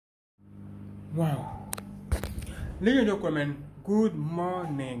Wow. Ladies and gentlemen, good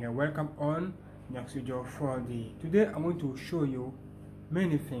morning and welcome on GNANGSTUDIO for the today. I want to show you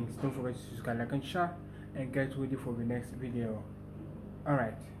many things. Don't forget to subscribe, like and share, and get ready for the next video.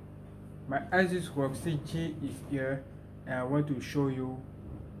 Alright, my Asus Strix G is here, and I want to show you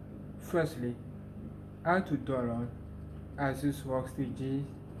firstly how to download Asus Strix G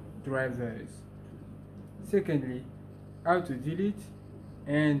drivers. Secondly, how to delete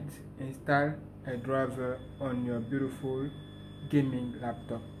and install a driver on your beautiful gaming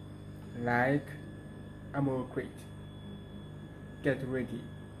laptop like Armoury. Get ready,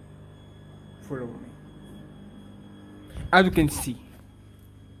 follow me. As you can see,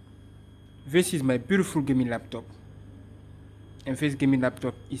 this is my beautiful gaming laptop, and this gaming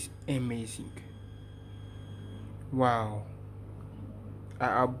laptop is amazing. Wow,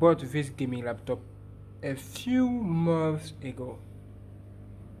 I bought this gaming laptop a few months ago,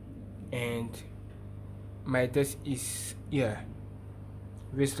 and my test is here.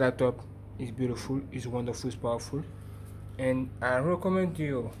 This laptop is beautiful, is wonderful, is powerful, and I recommend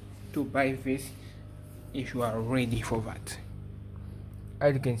you to buy this if you are ready for that.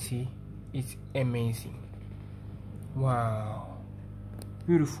 As you can see, it's amazing. Wow,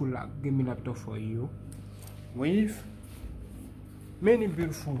 beautiful gaming laptop for you with many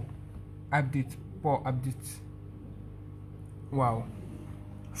beautiful updates, power updates. Wow,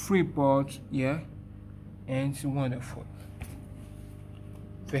 3 ports here, and it's wonderful.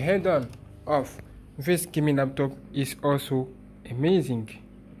 The head-on of this gaming laptop is also amazing.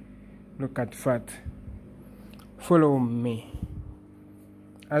 Look at that. Follow me.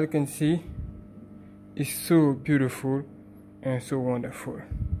 As you can see, it's so beautiful and so wonderful.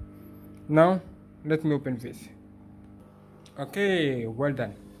 Now let me open this. Okay, well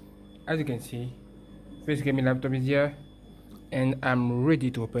done. As you can see, this gaming laptop is here, and I'm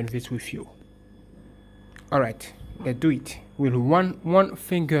ready to open this with you. Alright, let's do it with one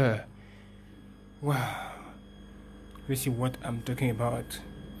finger. Wow, this is what I'm talking about.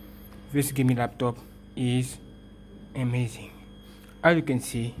 This gaming laptop is amazing. As you can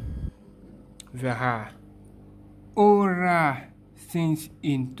see, there are Aura things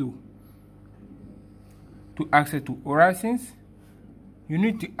into. To access to Aura things, you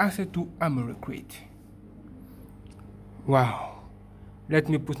need to access to Armoury. Wow, let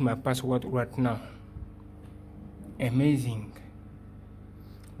me put my password right now. Amazing.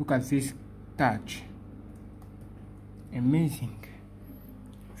 Look at this touch. Amazing.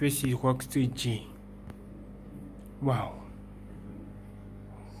 This is Strix G. Wow,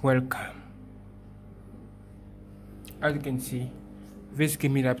 welcome. As you can see, this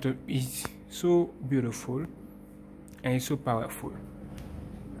gaming laptop is so beautiful and so powerful.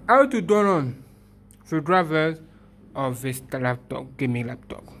 How to download the drivers of this gaming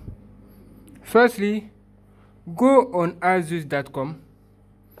laptop? Firstly, go on asus.com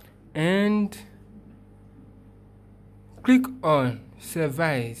and click on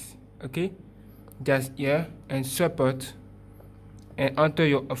service, okay, just here, and support, and enter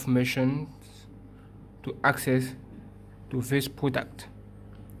your information to access to this product,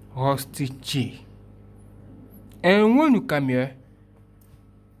 Strix G. And when you come here,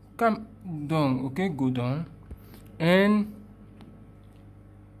 come down, okay, go down and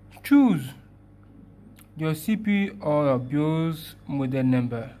choose your CPU or your BIOS model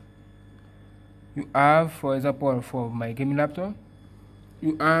number. You have, for example, for my gaming laptop,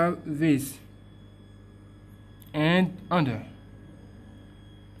 you have this, and under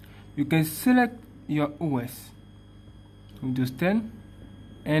you can select your OS, Windows 10,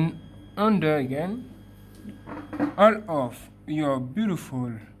 and under again all of your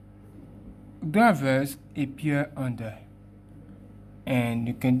beautiful drivers appear under, and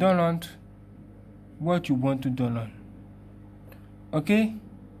you can download what you want to download. Okay,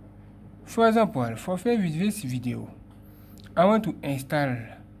 for example, for this video, I want to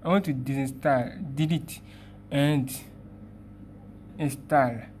disinstall, delete, and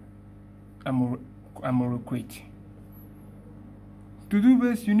install Armoury. To do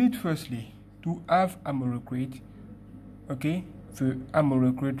this, you need firstly to have Armoury, okay, the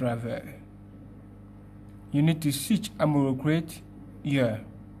Armoury driver. You need to switch Armoury here.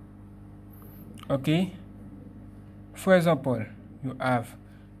 Okay, for example, you have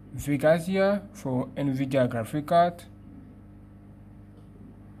Vegas here for NVIDIA graphic card.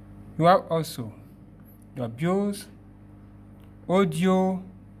 You have also your BIOS, audio,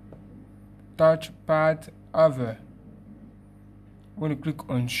 touchpad, other. When you click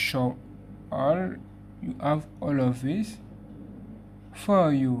on show all, you have all of this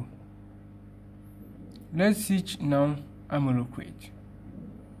for you. Let's switch now Armoury.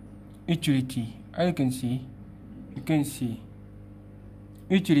 utility. As you can see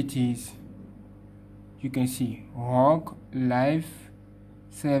utilities. You can see ROG live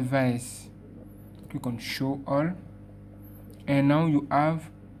service. Click on show all, and now you have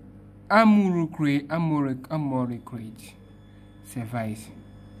Armoury create service.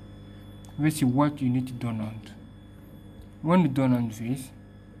 Let's see what you need to download. When you download this,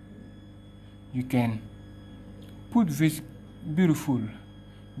 you can put this beautiful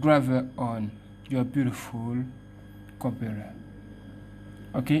driver on your beautiful computer.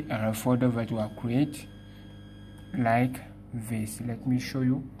 Okay, and a folder that you will create like this. Let me show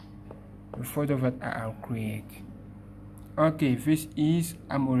you the folder that I will create. Okay, this is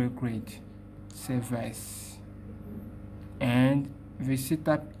Armoury create service, and the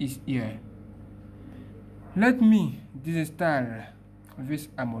setup is here. Let me disinstall this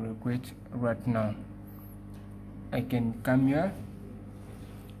Armoury create right now. I can come here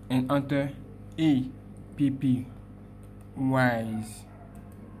and enter appwise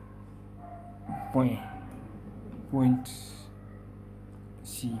point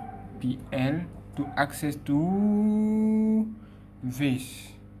cpl to access to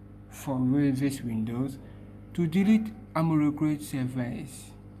this for this Windows to delete Armoury create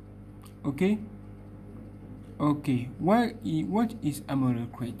service. Okay, what is Armoury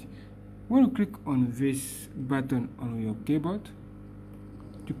create? When you click on this button on your keyboard,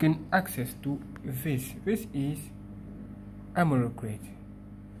 you can access to this. This is Armoury create,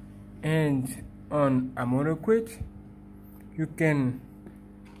 and on Armoury create you can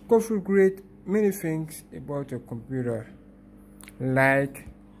configure many things about your computer, like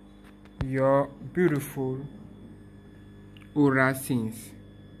your beautiful aura scenes.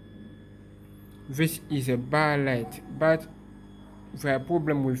 This is a bar light, but there are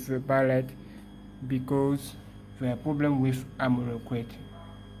problem with the bar light because there are problem with Armoury create.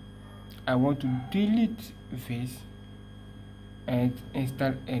 I want to delete this and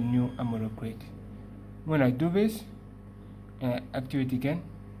install a new Armoury create. When I do this and I activate again,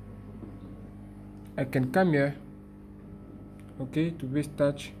 I can come here, okay, to this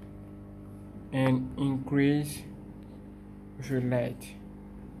touch and increase the light.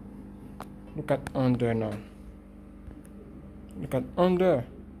 Look at under now. Look at under.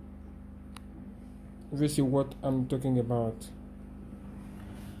 This is what I'm talking about.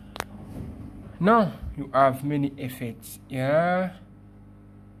 Now you have many effects here,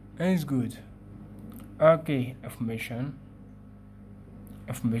 and it's good. Okay, all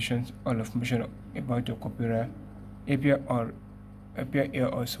information about your computer appear here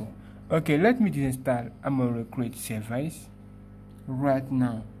also. Okay, let me disinstall Armoury create service right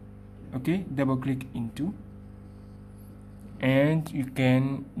now. Okay, double click into, and you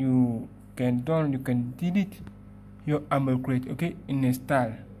can delete your Armoury create. Okay,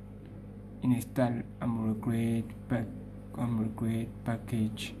 install Armoury create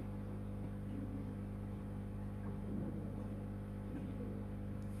package.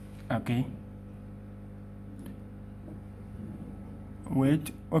 Okay,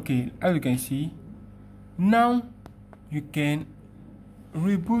 wait. Okay, as you can see, now you can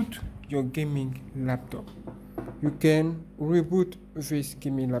reboot your gaming laptop. You can reboot this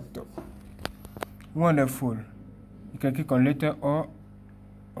gaming laptop. Wonderful. You can click on later or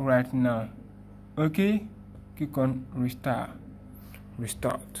right now. Okay, click on restart.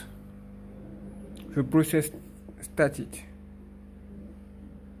 The process started.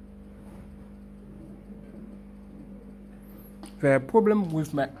 There are problem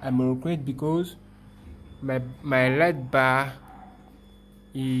with my Armoury create because my light bar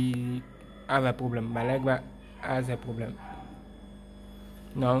has a problem. My light bar has a problem.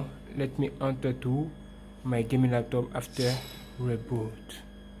 Now let me enter to my gaming laptop after reboot.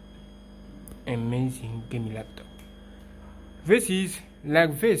 Amazing gaming laptop. This is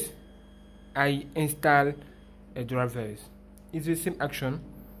like this. I install a drivers. It's the same action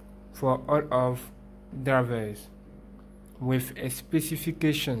for all of drivers with a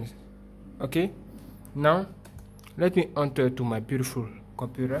specifications. Okay, now let me enter to my beautiful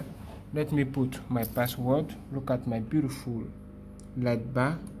computer. Let me put my password. Look at my beautiful light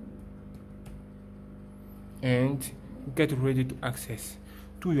bar and get ready to access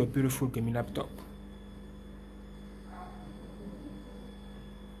to your beautiful gaming laptop.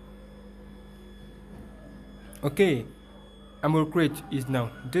 Okay, Armoury create is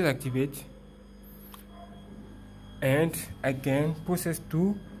now deactivated, and I can process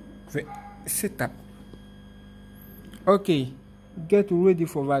to the setup. Okay, get ready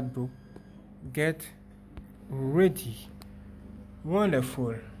for that, bro. Get ready.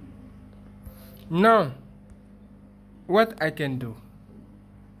 Wonderful. Now what I can do,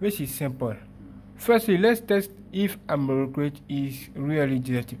 which is simple. Firstly, let's test if Armoury is really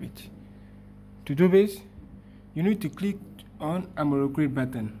deactivated. To do this, you need to click on Armoury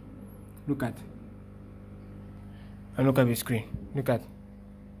button. Look at the screen. Look at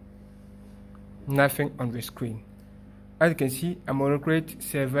nothing on the screen. As you can see, Armoury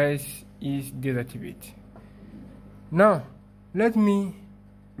service is deactivated. Now let me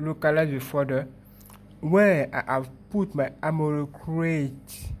localize the folder where I have put my Armoury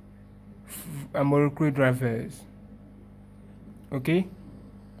drivers. Okay,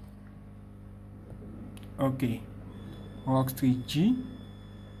 Strix G,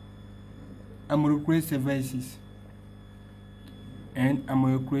 Armoury services, and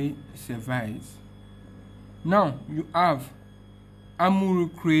Armoury service. Now you have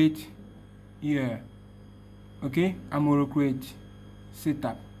Armoury here. Okay, Armoury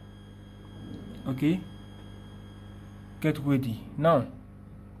setup. Okay, get ready. Now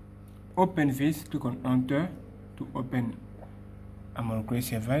open this, click on enter to open Armoury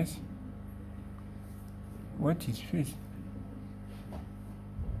service. What is this?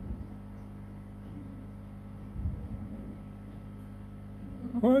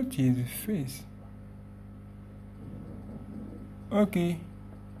 What is this? Okay.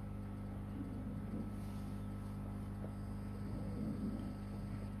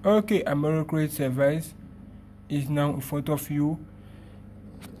 Okay, Armoury service is now in front of you,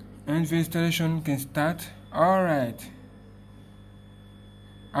 and the installation can start. Alright,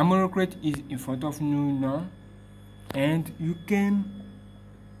 Armoury is in front of you now, and you can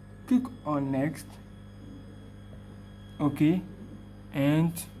click on next. Okay,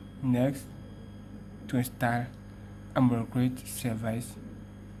 and next to install Armoury service.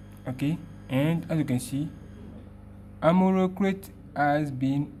 Okay, and as you can see, Armoury has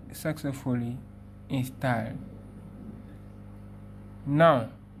been successfully installed. Now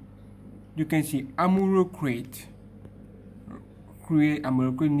you can see Armoury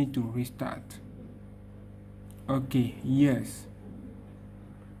need to restart. Okay, yes.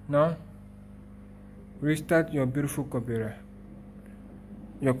 Now restart your beautiful computer.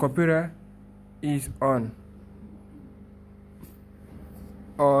 Your computer is on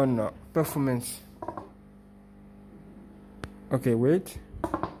performance. Okay, wait.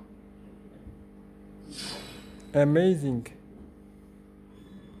 Amazing.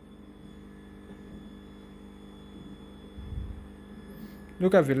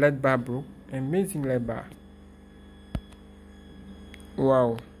 Look at the light bar, bro. Amazing light bar.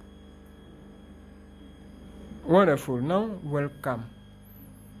 Wow. Wonderful. Now welcome.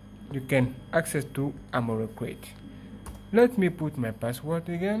 You can access to Armoury. Let me put my password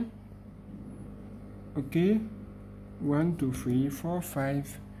again. Okay, 1 2 3 4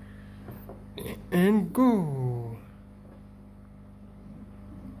 5 and go.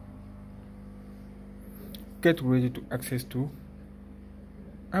 Get ready to access to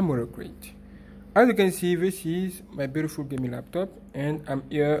Armoury. As you can see, this is my beautiful gaming laptop, and I'm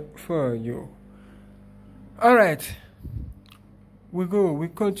here for you. Alright, we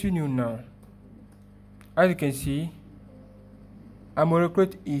continue now. As you can see, Armoury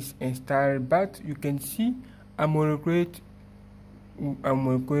is installed, but you can see Armoury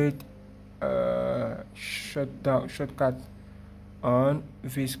shortcut on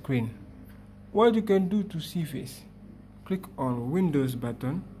this screen. What you can do to see this, click on Windows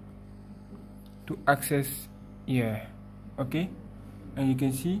button to access here. Okay, and you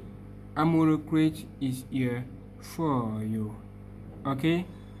can see Armoury is here for you. Okay,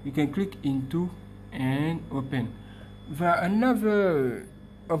 you can click into and open. There are another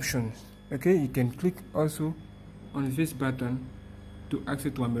options. Okay, you can click also on this button to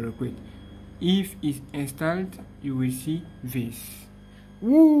access to Armoury. If it's installed, you will see this.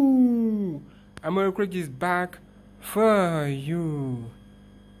 Woo! Armoury is back for you.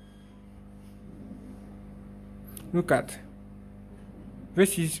 Look at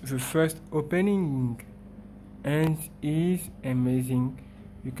this is the first opening, and is amazing.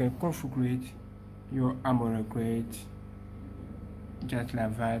 You can configure your Armoury just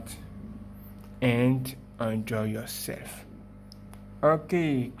like that and enjoy yourself.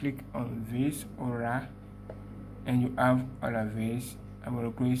 Okay, click on this aura and you have all of this.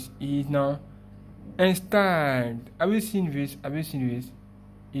 Armoury is now installed. Have you seen this?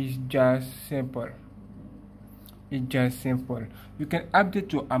 It's just simple. It's just simple. You can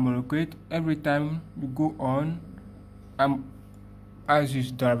update your Armoury every time you go on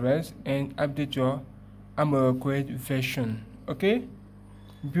Asus drivers and update your Armoury version. Okay,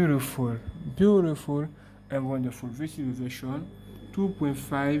 beautiful and wonderful. This is version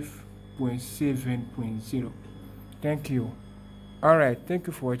 2.5.7.0. Thank you. Alright, thank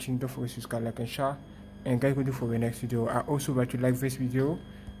you for watching. Don't forget to subscribe, like and share, and guys, waiting for the next video. I also want to like this video,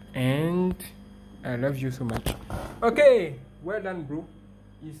 and I love you so much. Okay, well done, bro.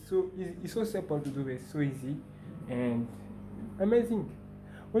 It's so simple to do it, so easy and amazing.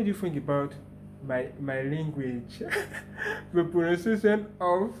 What do you think about my language? The pronunciation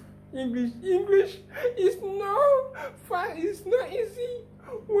of English is it's not easy.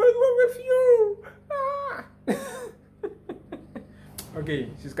 What's wrong with you? Okay,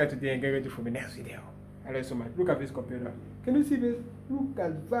 subscribe today and get ready for the next video. I love you so much. Look at this computer. Can you see this? Look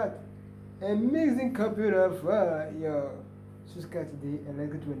at that amazing computer for your. Subscribe today and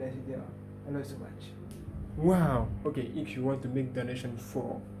let's go to the next video. I love you so much. Wow. Okay, if you want to make donation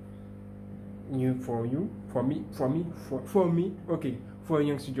for me, okay, for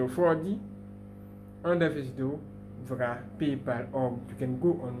GNANGSTUDIO 4D, under this video, via PayPal, or you can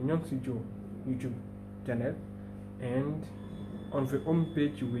go on GNANGSTUDIO YouTube channel, and on the home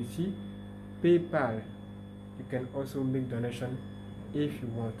page you will see PayPal. You can also make donation if you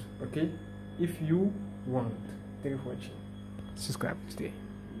want. Okay, if you want. Thank you for watching. Subscribe today.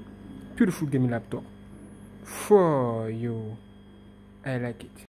 Beautiful gaming laptop for you. I like it.